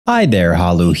Hi there,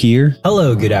 Halu here.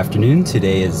 Hello, good afternoon.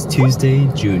 Today is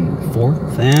Tuesday, June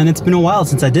 4th, and it's been a while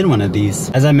since I did one of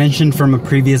these. As I mentioned from a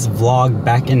previous vlog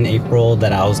back in April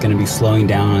that I was going to be slowing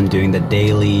down on doing the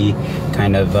daily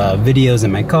kind of videos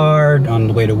in my car, on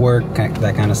the way to work,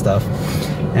 that kind of stuff.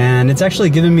 And it's actually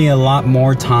given me a lot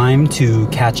more time to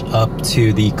catch up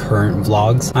to the current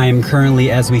vlogs. I am currently,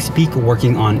 as we speak,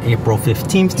 working on April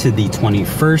 15th to the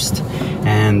 21st,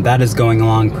 and that is going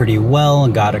along pretty well.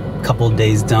 Got a couple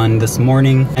days done this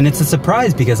morning, and it's a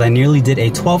surprise because I nearly did a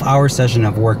 12-hour session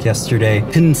of work yesterday.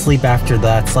 Couldn't sleep after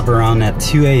that, slept around at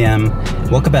 2 a.m.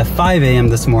 Woke up at 5 a.m.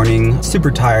 this morning,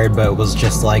 super tired, but was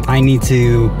just like, I need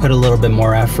to put a little bit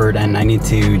more effort and I need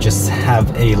to just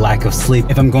have a lack of sleep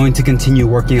if I'm going to continue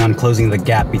working on closing the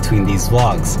gap between these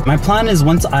vlogs. My plan is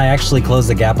once I actually close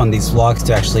the gap on these vlogs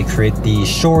to actually create the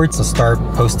shorts, to start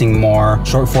posting more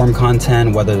short form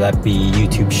content, whether that be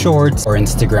YouTube shorts or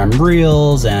Instagram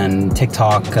reels and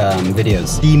TikTok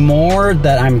videos. The more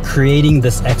that I'm creating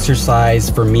this exercise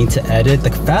for me to edit,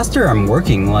 the faster I'm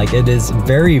working. Like, it is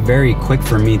very, very quick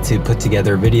for me to put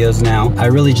together videos now. I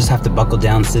really just have to buckle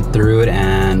down, sit through it,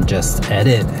 and just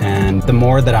edit. And the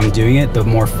more that I'm doing it, the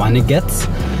more fun it gets.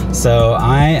 So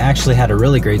I actually had a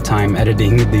really great time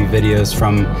editing the videos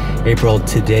from April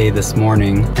today this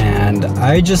morning, and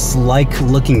I just like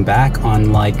looking back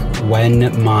on like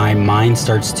when my mind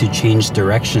starts to change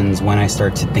directions, when I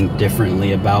start to think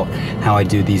differently about how I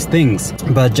do these things.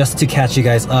 But just to catch you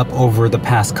guys up, over the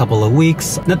past couple of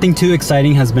weeks, nothing too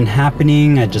exciting has been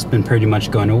happening. I've just been pretty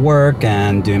much going to work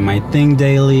and doing my thing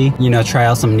daily. You know, try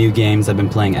out some new games. I've been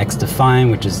playing X-Define,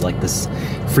 which is like this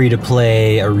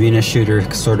free-to-play arena shooter,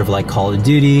 sort of like Call of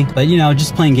Duty. But you know,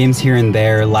 just playing games here and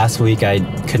there. Last week I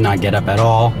could not get up at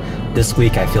all. This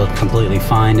week I feel completely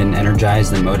fine and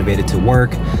energized and motivated to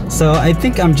work. So I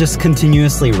think I'm just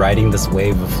continuously riding this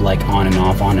wave of like on and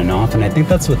off, on and off. And I think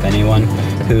that's with anyone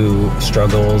who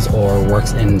struggles or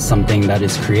works in something that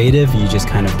is creative. You just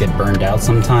kind of get burned out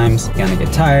sometimes. You kind of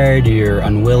get tired, you're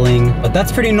unwilling. But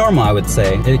that's pretty normal, I would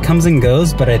say. It comes and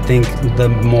goes, but I think the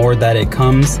more that it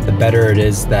comes, the better it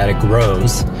is that it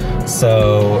grows.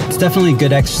 So it's definitely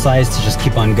good exercise to just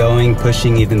keep on going,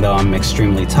 pushing, even though I'm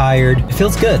extremely tired. It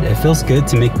feels good. It feels good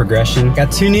to make progression.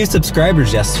 Got 2 new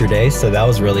subscribers yesterday, so that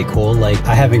was really cool. Like,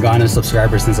 I haven't gotten a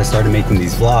subscriber since I started making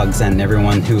these vlogs, and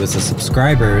everyone who is a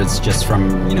subscriber is just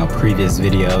from, you know, previous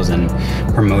videos and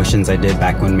promotions I did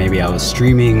back when maybe I was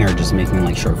streaming or just making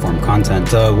like short form content.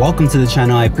 So welcome to the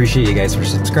channel. I appreciate you guys for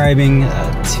subscribing.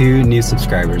 2 new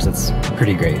subscribers. That's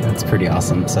pretty great. That's pretty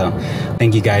awesome. So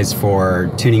thank you guys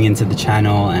for tuning into the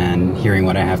channel and hearing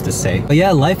what I have to say. But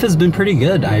yeah, life has been pretty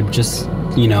good. I've just,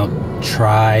 you know,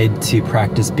 tried to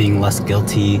practice being less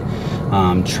guilty,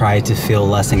 try to feel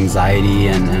less anxiety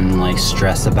and like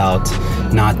stress about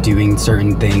not doing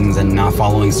certain things and not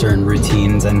following certain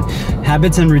routines. And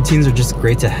habits and routines are just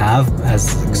great to have as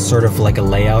sort of like a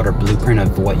layout or blueprint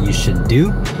of what you should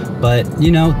do. But, you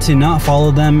know, to not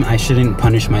follow them, I shouldn't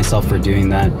punish myself for doing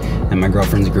that. And my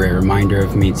girlfriend's a great reminder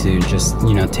of me to just,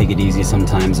 you know, take it easy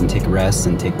sometimes and take rests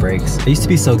and take breaks. I used to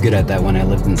be so good at that when I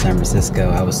lived in San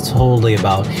Francisco. I was totally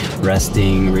about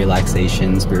resting,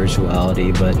 relaxation,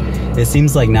 spirituality. But it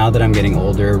seems like now that I'm getting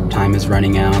older, time is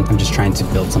running out. I'm just trying to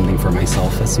build something for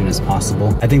myself as soon as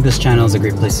possible. I think this channel is a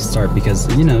great place to start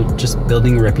because, you know, just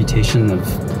building a reputation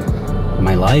of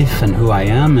my life and who I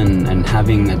am and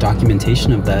having a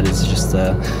documentation of that is just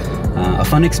a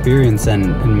fun experience.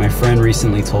 And my friend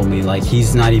recently told me, like,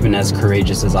 he's not even as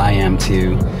courageous as I am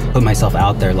to put myself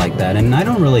out there like that. And I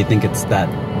don't really think it's that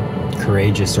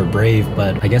courageous or brave,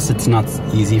 but I guess it's not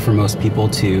easy for most people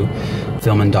to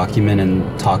film and document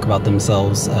and talk about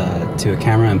themselves to a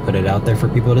camera and put it out there for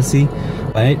people to see.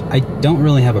 But I don't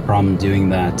really have a problem doing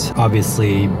that.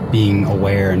 Obviously, being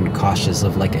aware and cautious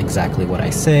of like exactly what I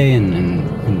say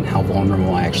and how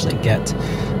vulnerable I actually get.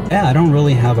 Yeah, I don't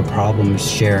really have a problem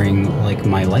sharing like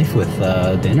my life with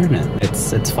the internet.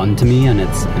 It's fun to me, and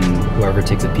whoever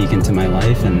takes a peek into my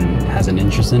life and has an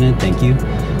interest in it, thank you.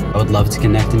 I would love to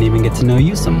connect and even get to know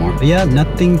you some more. But yeah,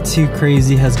 nothing too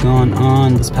crazy has gone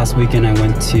on. This past weekend I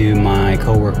went to my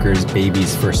coworker's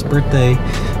baby's first birthday.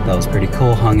 That was pretty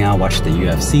cool. Hung out, watched the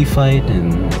UFC fight,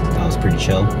 and that was pretty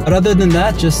chill. But other than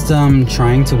that, just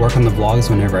trying to work on the vlogs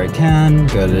whenever I can,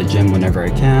 go to the gym whenever I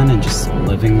can, and just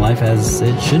living life as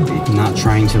it should be. Not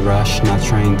trying to rush, not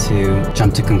trying to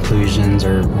jump to conclusions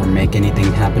or make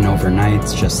anything happen overnight.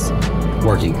 It's just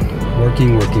working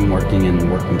and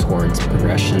working towards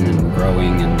progression and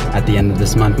growing. And at the end of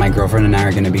this month, my girlfriend and I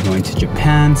are going to be going to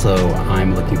Japan, so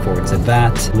I'm looking forward to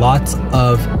that. Lots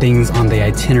of things on the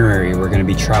itinerary. We're going to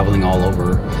be traveling all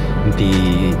over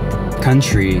the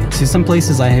country to some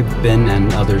places I have been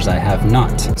and others I have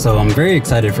not. So I'm very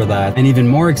excited for that, and even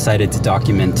more excited to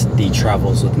document the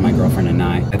travels with my girlfriend and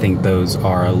I. I think those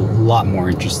are a lot more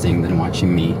interesting than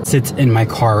watching me sit in my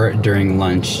car during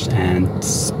lunch and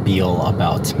spiel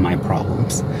about my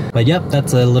problems. But yep,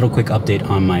 that's a little quick update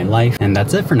on my life, and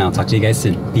that's it for now. Talk to you guys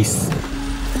soon. Peace.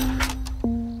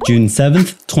 June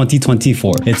 7th,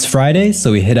 2024. It's Friday,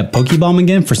 so we hit up Pokebomb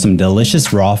again for some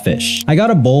delicious raw fish. I got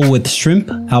a bowl with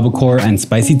shrimp, albacore, and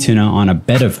spicy tuna on a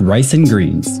bed of rice and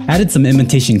greens. Added some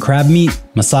imitation crab meat,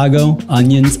 masago,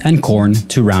 onions, and corn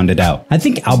to round it out. I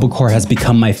think albacore has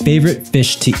become my favorite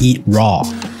fish to eat raw.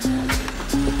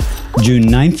 June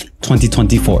 9th,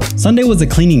 2024. Sunday was a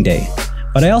cleaning day,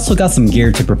 but I also got some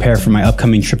gear to prepare for my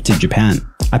upcoming trip to Japan.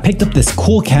 I picked up this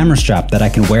cool camera strap that I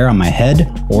can wear on my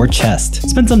head or chest.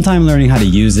 Spent some time learning how to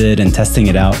use it and testing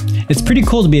it out. It's pretty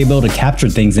cool to be able to capture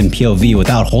things in POV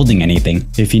without holding anything.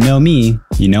 If you know me,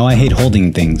 you know I hate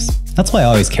holding things. That's why I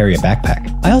always carry a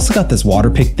backpack. I also got this water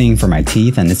pick thing for my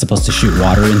teeth, and it's supposed to shoot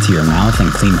water into your mouth and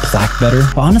clean plaque better.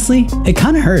 But honestly, it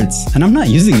kinda hurts, and I'm not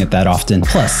using it that often.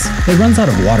 Plus, it runs out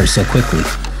of water so quickly.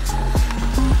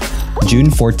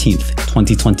 June 14th,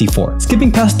 2024.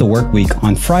 Skipping past the work week,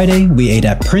 on Friday, we ate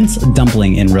at Prince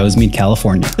Dumpling in Rosemead,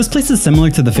 California. This place is similar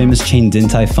to the famous chain Din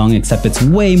Tai Fung, except it's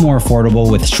way more affordable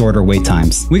with shorter wait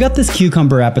times. We got this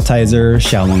cucumber appetizer,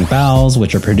 xiaolong baos,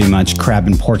 which are pretty much crab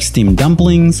and pork steamed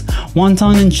dumplings,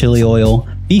 wonton and chili oil,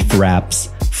 beef wraps,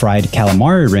 fried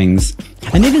calamari rings,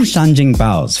 and even shanjing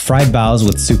baos, fried baos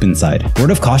with soup inside.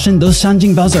 Word of caution, those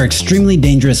shanjing baos are extremely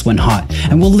dangerous when hot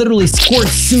and will literally squirt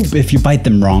soup if you bite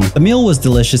them wrong. The meal was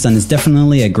delicious and is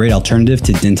definitely a great alternative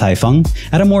to Din Tai Fung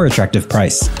at a more attractive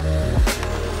price.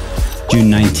 June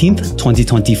 19th,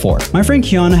 2024. My friend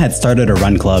Kiana had started a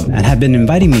run club and had been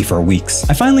inviting me for weeks.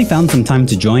 I finally found some time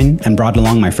to join and brought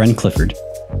along my friend Clifford.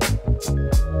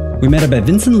 We met up at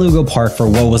Vincent Lugo Park for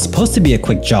what was supposed to be a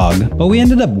quick jog, but we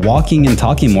ended up walking and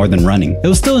talking more than running. It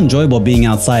was still enjoyable being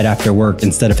outside after work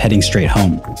instead of heading straight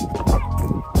home.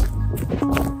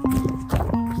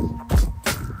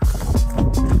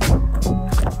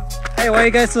 Hey, why are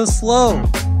you guys so slow?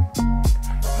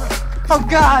 Oh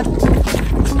God!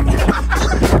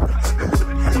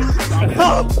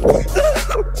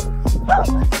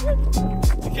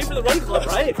 You came for the run club,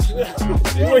 right?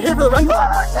 You were here for the run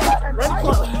club. Run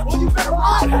club. Well, you better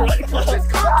run. Run club.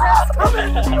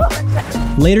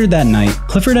 Later that night,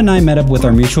 Clifford and I met up with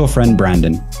our mutual friend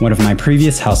Brandon, one of my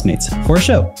previous housemates, for a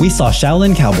show. We saw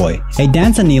Shaolin Cowboy, a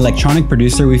dance and electronic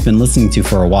producer we've been listening to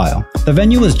for a while. The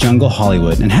venue was Jungle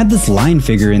Hollywood and had this lion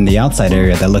figure in the outside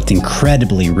area that looked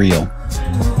incredibly real.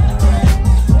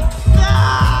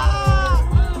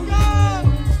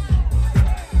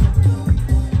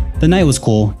 The night was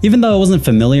cool. Even though I wasn't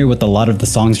familiar with a lot of the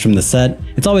songs from the set,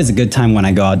 it's always a good time when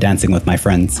I go out dancing with my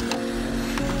friends.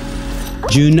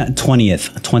 June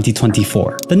 20th,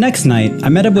 2024. The next night, I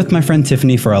met up with my friend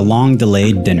Tiffany for a long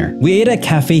delayed dinner. We ate at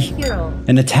Cafe Hero,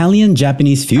 an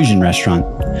Italian-Japanese fusion restaurant.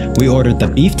 We ordered the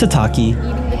beef tataki,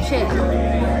 eating the chip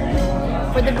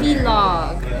for the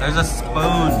vlog. There's a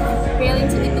spoon. Failing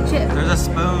to eat the chip. There's a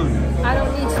spoon. I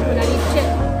don't need spoon, I need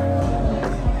chip.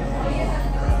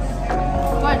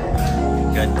 What?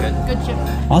 Good chip.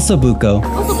 Ossobuco,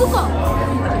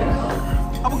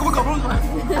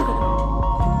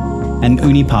 and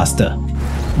uni pasta.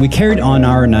 We carried on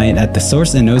our night at the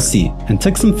Source in OC and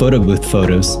took some photo booth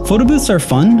photos. Photo booths are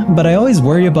fun, but I always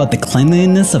worry about the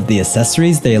cleanliness of the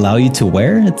accessories they allow you to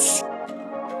wear. It's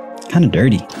kind of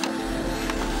dirty.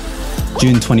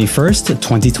 June 21st,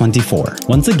 2024.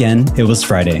 Once again, it was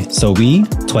Friday, so we,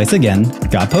 twice again,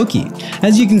 got poke.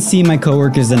 As you can see, my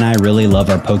coworkers and I really love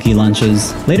our poke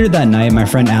lunches. Later that night, my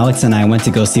friend Alex and I went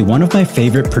to go see one of my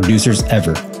favorite producers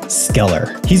ever,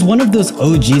 Skeler. He's one of those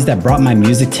OGs that brought my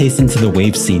music taste into the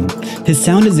wave scene. His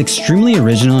sound is extremely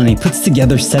original and he puts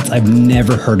together sets I've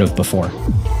never heard of before.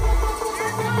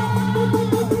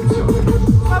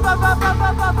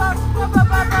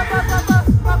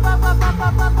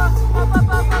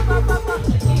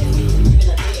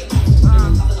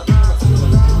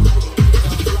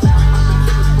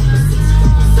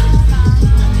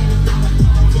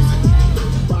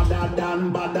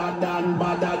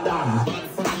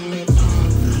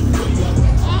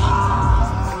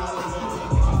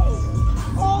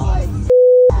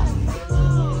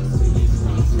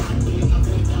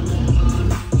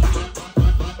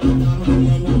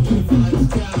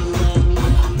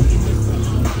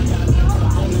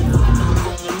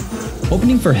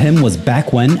 Opening for him was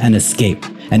Back When and Escape,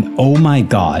 and oh my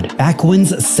god, Back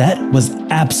When's set was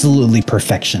absolutely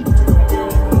perfection.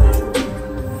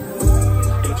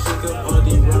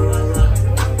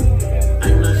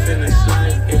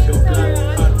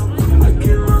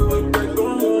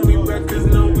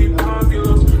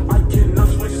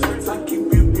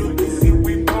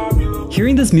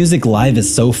 with music live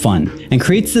is so fun and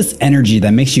creates this energy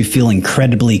that makes you feel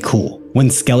incredibly cool. When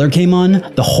Skeler came on,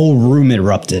 the whole room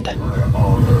erupted.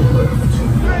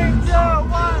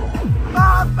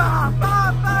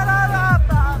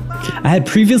 I had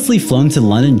previously flown to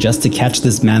London just to catch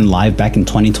this man live back in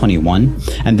 2021,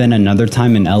 and then another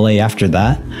time in LA after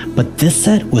that, but this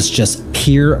set was just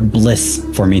pure bliss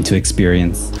for me to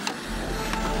experience.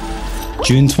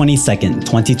 June 22nd,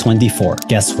 2024.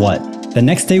 Guess what? The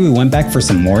next day we went back for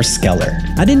some more Skeler.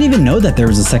 I didn't even know that there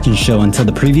was a second show until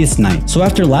the previous night, so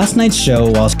after last night's show,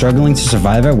 while struggling to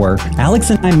survive at work, Alex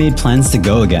and I made plans to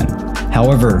go again.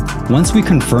 However, once we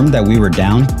confirmed that we were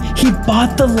down, he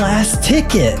bought the last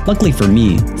ticket! Luckily for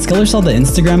me, Skeler saw the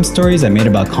Instagram stories I made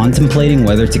about contemplating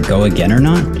whether to go again or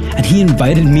not, and he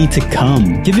invited me to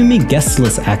come, giving me guest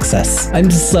list access.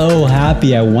 I'm so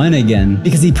happy I went again,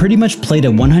 because he pretty much played a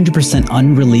 100%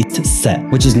 unreleased set,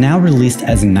 which is now released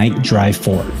as Night Drive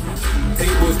 4.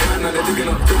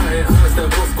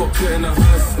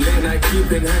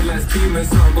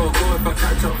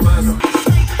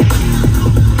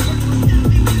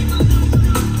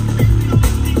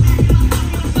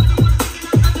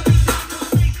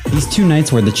 These 2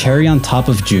 nights were the cherry on top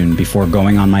of June before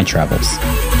going on my travels.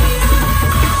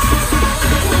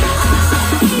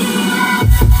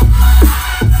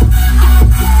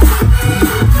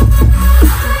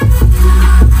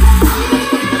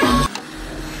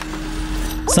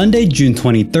 Sunday, June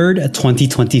 23rd,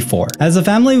 2024. As a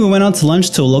family, we went out to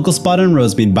lunch to a local spot in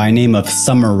Rosemead by name of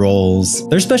Summer Rolls.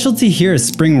 Their specialty here is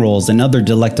spring rolls and other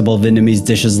delectable Vietnamese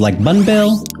dishes like bun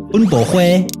bell, bun bo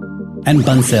hue, and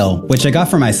bun sale, which I got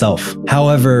for myself.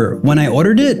 However, when I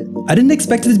ordered it, I didn't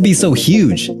expect it to be so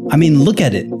huge. I mean, look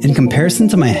at it in comparison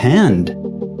to my hand.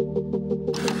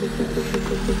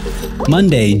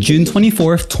 Monday, June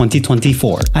 24th,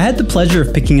 2024. I had the pleasure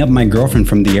of picking up my girlfriend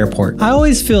from the airport. I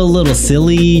always feel a little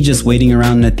silly just waiting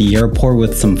around at the airport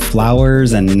with some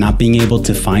flowers and not being able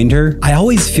to find her. I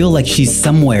always feel like she's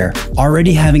somewhere,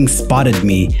 already having spotted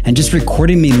me and just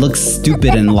recording me look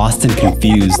stupid and lost and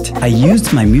confused. I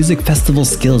used my music festival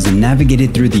skills and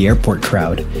navigated through the airport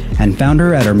crowd and found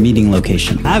her at our meeting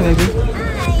location. Hi, baby.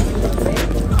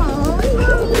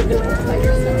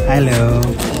 Hello.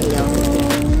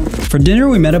 For dinner,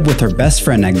 we met up with her best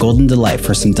friend at Golden Delight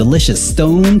for some delicious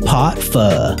stone pot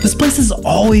pho. This place is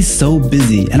always so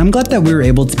busy, and I'm glad that we were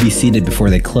able to be seated before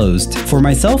they closed. For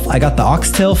myself, I got the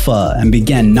oxtail pho and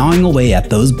began gnawing away at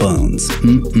those bones.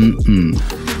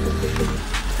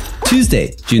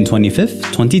 Tuesday, June 25th,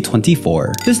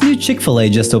 2024. This new Chick-fil-A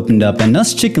just opened up and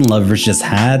us chicken lovers just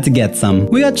had to get some.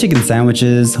 We got chicken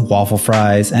sandwiches, waffle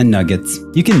fries, and nuggets.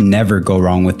 You can never go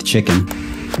wrong with chicken.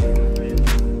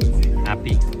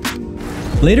 Happy.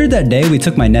 Later that day, we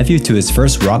took my nephew to his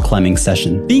first rock climbing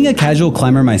session. Being a casual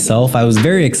climber myself, I was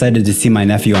very excited to see my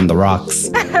nephew on the rocks.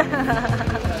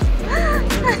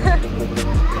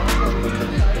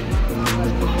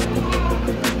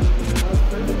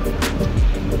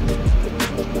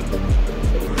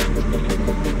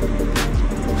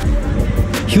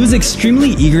 He was extremely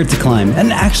eager to climb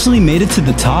and actually made it to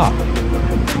the top.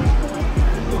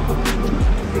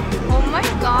 Oh my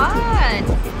god!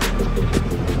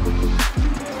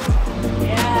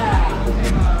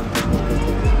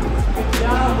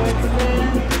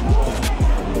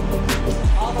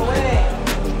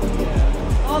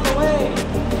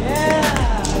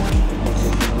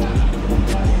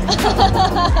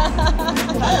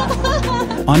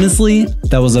 Honestly,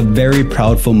 that was a very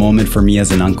proudful moment for me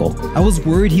as an uncle. I was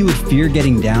worried he would fear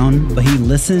getting down, but he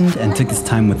listened and took his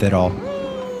time with it all.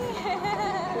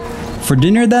 For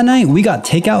dinner that night, we got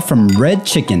takeout from Red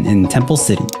Chicken in Temple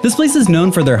City. This place is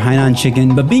known for their Hainan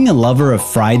chicken, but being a lover of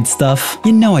fried stuff,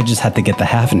 you know I just had to get the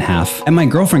half and half. And my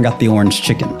girlfriend got the orange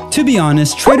chicken. To be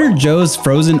honest, Trader Joe's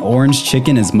frozen orange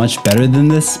chicken is much better than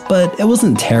this, but it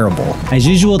wasn't terrible. As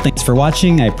usual, thanks for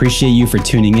watching. I appreciate you for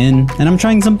tuning in, and I'm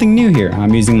trying something new here.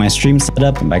 I'm using my stream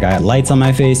setup. I got lights on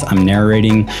my face. I'm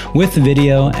narrating with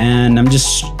video, and I'm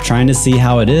just trying to see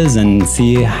how it is and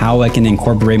see how I can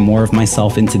incorporate more of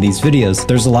myself into these videos.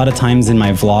 There's a lot of times in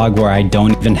my vlog where I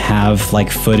don't even have like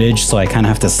footage, so I kind of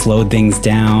have to slow things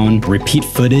down, repeat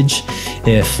footage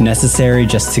if necessary,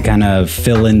 just to kind of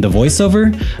fill in the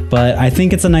voiceover. But I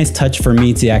think it's a nice touch for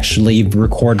me to actually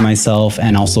record myself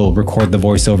and also record the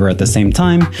voiceover at the same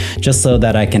time, just so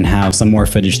that I can have some more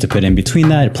footage to put in between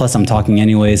that. Plus I'm talking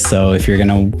anyways, so if you're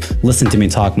gonna listen to me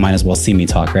talk, might as well see me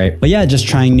talk, right? But yeah, just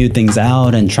trying new things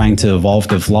out and trying to evolve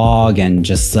the vlog and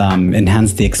just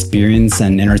enhance the experience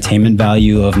and entertainment entertainment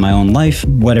value of my own life.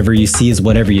 Whatever you see is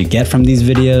whatever you get from these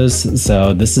videos.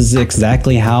 So this is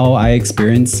exactly how I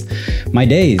experience my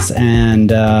days,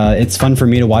 and it's fun for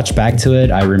me to watch back to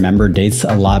it. I remember dates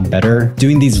a lot better.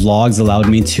 Doing these vlogs allowed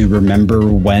me to remember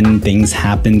when things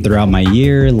happened throughout my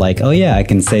year. Like, oh yeah, I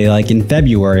can say like in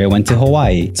February I went to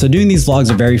Hawaii. So doing these vlogs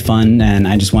are very fun, and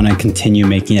I just want to continue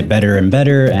making it better and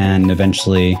better, and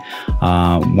eventually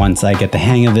once I get the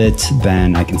hang of it,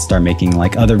 then I can start making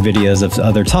like other videos of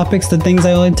other topics, the things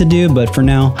I like to do. But for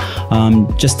now,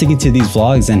 just sticking to these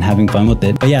vlogs and having fun with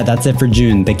it. But yeah, that's it for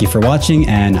June. Thank you for watching,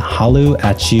 and halu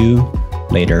at you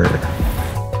later.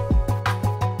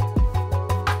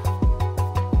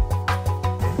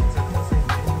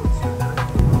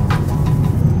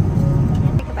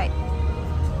 Take a bite.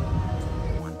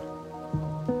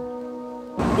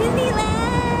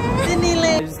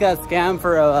 Disneyland! I just got scammed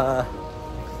for a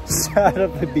shot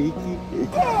of hibiki.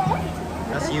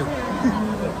 That's you.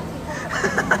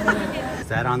 Is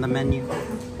that on the menu?